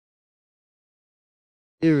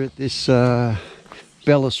Here at this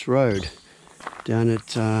Bellis Road down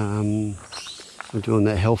at, I'm doing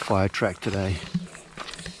that Hellfire track today.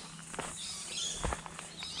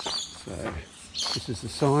 So this is the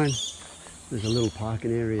sign. There's a little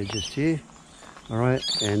parking area just here. Alright,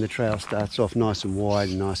 and the trail starts off nice and wide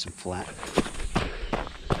and nice and flat.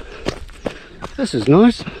 This is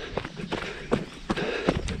nice.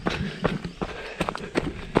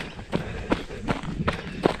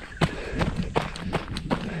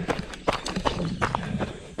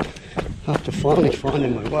 After finally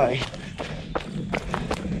finding my way,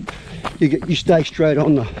 you stay straight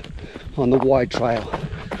on the wide trail.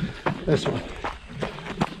 This one.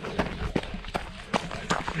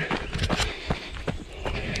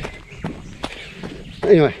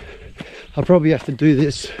 Anyway, I'll probably have to do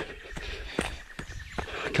this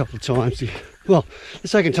a couple of times. Well, the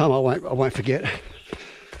second time I won't forget.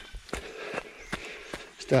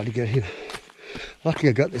 Start to get here. Luckily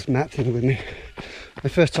I got this map thing with me. My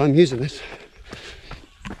first time using this.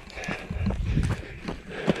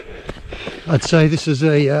 I'd say this is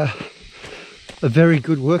a very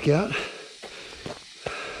good workout,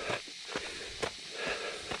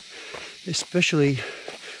 especially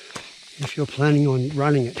if you're planning on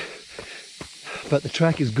running it. But the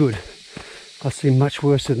track is good. I've seen much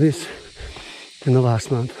worse than this in the last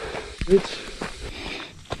month.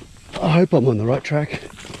 I hope I'm on the right track.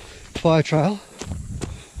 Fire trail.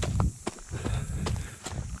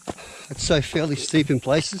 I'd say fairly steep in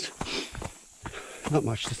places. Not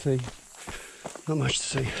much to see. Not much to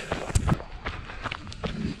see.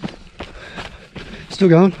 Still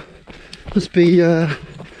going. Must be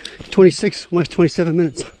 26, almost 27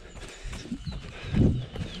 minutes.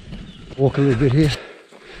 Walk a little bit here.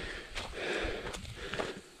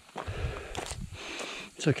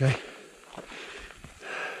 It's okay.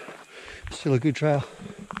 Still a good trail.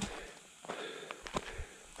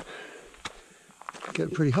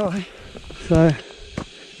 Getting pretty high. So,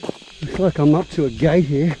 looks like I'm up to a gate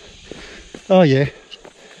here. Oh yeah,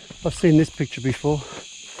 I've seen this picture before.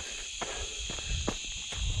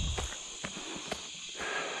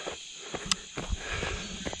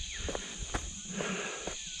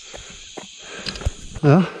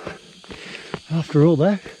 Well, after all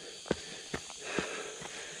that,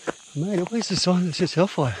 I made it. Where's the sign that says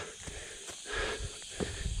Hellfire?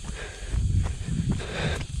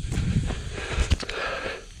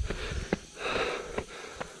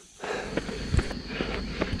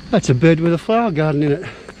 That's a bed with a flower garden in it.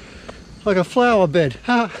 Like a flower bed.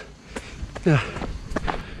 Huh? Yeah.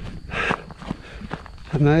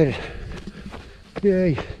 I made it.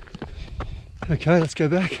 Yay. Okay, let's go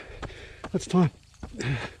back. What's time?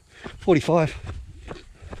 45.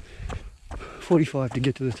 45 to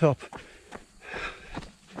get to the top.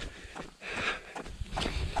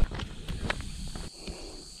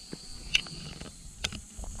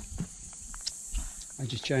 I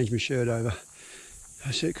just changed my shirt over.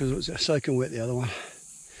 That's it, because it was soaking wet the other one,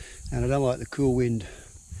 and I don't like the cool wind.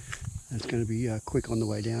 It's going to be quick on the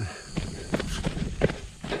way down.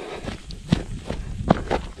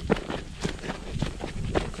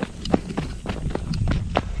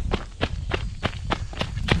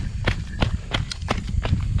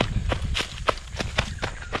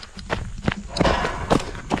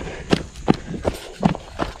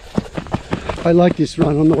 I like this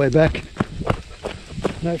run on the way back.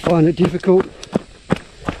 I don't find it difficult.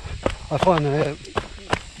 I find the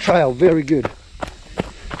trail very good.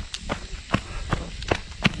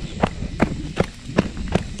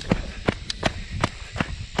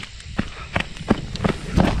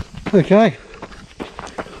 Okay,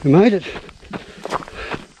 we made it.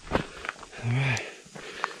 Alright,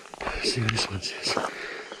 let's see what this one says.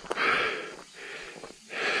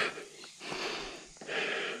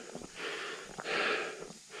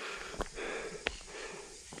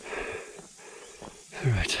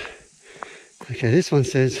 Alright. Okay, this one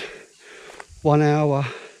says 1 hour,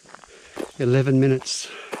 11 minutes,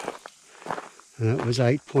 and it was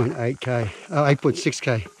 8.8k,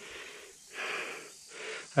 8.6k.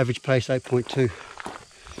 Average pace 8.2.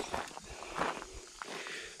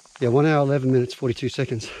 Yeah, 1 hour, 11 minutes, 42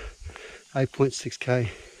 seconds, 8.6k.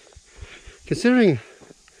 Considering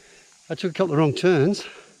I took a couple of wrong turns,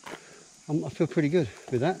 I feel pretty good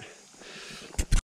with that.